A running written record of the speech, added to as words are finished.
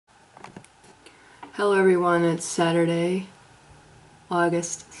Hello everyone, it's Saturday,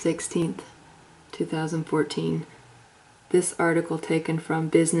 August 16th, 2014. This article taken from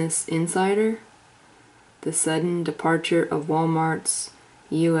Business Insider. The sudden departure of Walmart's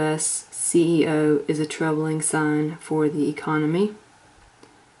U.S. CEO is a troubling sign for the economy.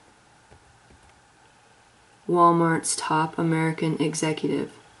 Walmart's top American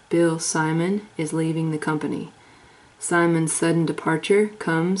executive, Bill Simon, is leaving the company. Simon's sudden departure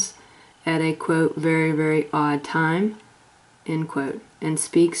comes at a, quote, very, very odd time, end quote, and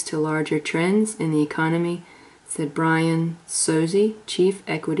speaks to larger trends in the economy, said Brian Sozzi, chief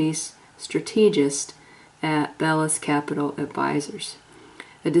equities strategist at Bellis Capital Advisors.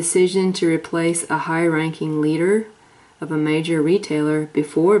 A decision to replace a high-ranking leader of a major retailer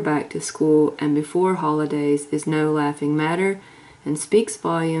before back to school and before holidays is no laughing matter and speaks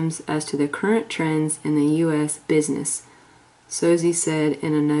volumes as to the current trends in the U.S. business, Sozzi said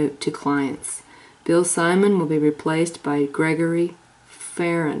in a note to clients. Bill Simon will be replaced by Gregory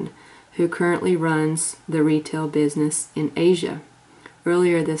Farron, who currently runs the retail business in Asia.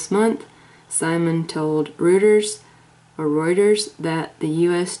 Earlier this month, Simon told Reuters that the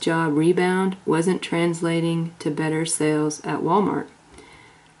U.S. job rebound wasn't translating to better sales at Walmart.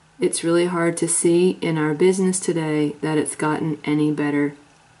 It's really hard to see in our business today that it's gotten any better,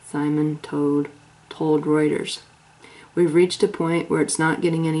 Simon told Reuters. We've reached a point where it's not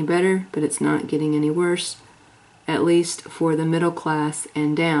getting any better, but it's not getting any worse, at least for the middle class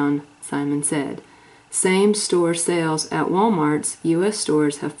and down, Simon said. Same-store sales at Walmart's U.S.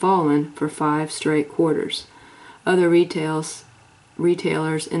 stores have fallen for 5 straight quarters. Other retailers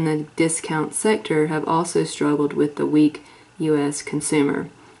in the discount sector have also struggled with the weak U.S. consumer.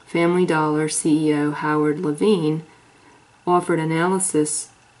 Family Dollar CEO Howard Levine offered an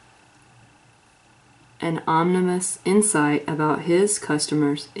omnibus insight about his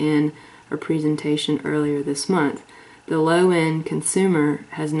customers in a presentation earlier this month. The low-end consumer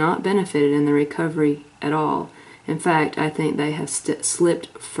has not benefited in the recovery at all. In fact, I think they have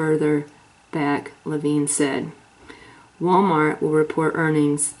slipped further back, Levine said. Walmart will report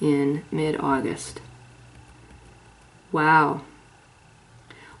earnings in mid-August. Wow.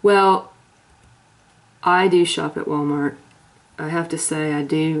 Well, I do shop at Walmart. I have to say I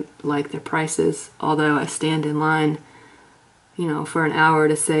do like their prices, although I stand in line, for an hour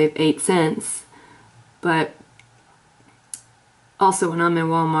to save 8 cents. But also when I'm in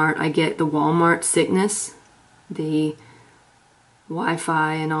Walmart, I get the Walmart sickness, the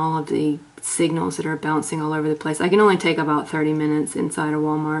Wi-Fi and all of the signals that are bouncing all over the place. I can only take about 30 minutes inside a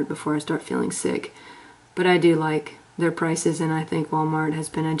Walmart before I start feeling sick. But I do like their prices, and I think Walmart has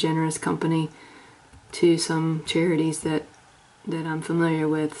been a generous company to some charities that I'm familiar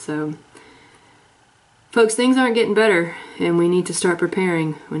with. So, folks, things aren't getting better, and we need to start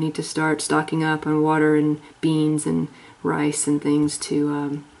preparing. We need to start stocking up on water and beans and rice and things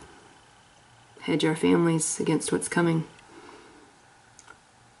to hedge our families against what's coming.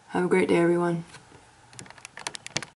 Have a great day, everyone.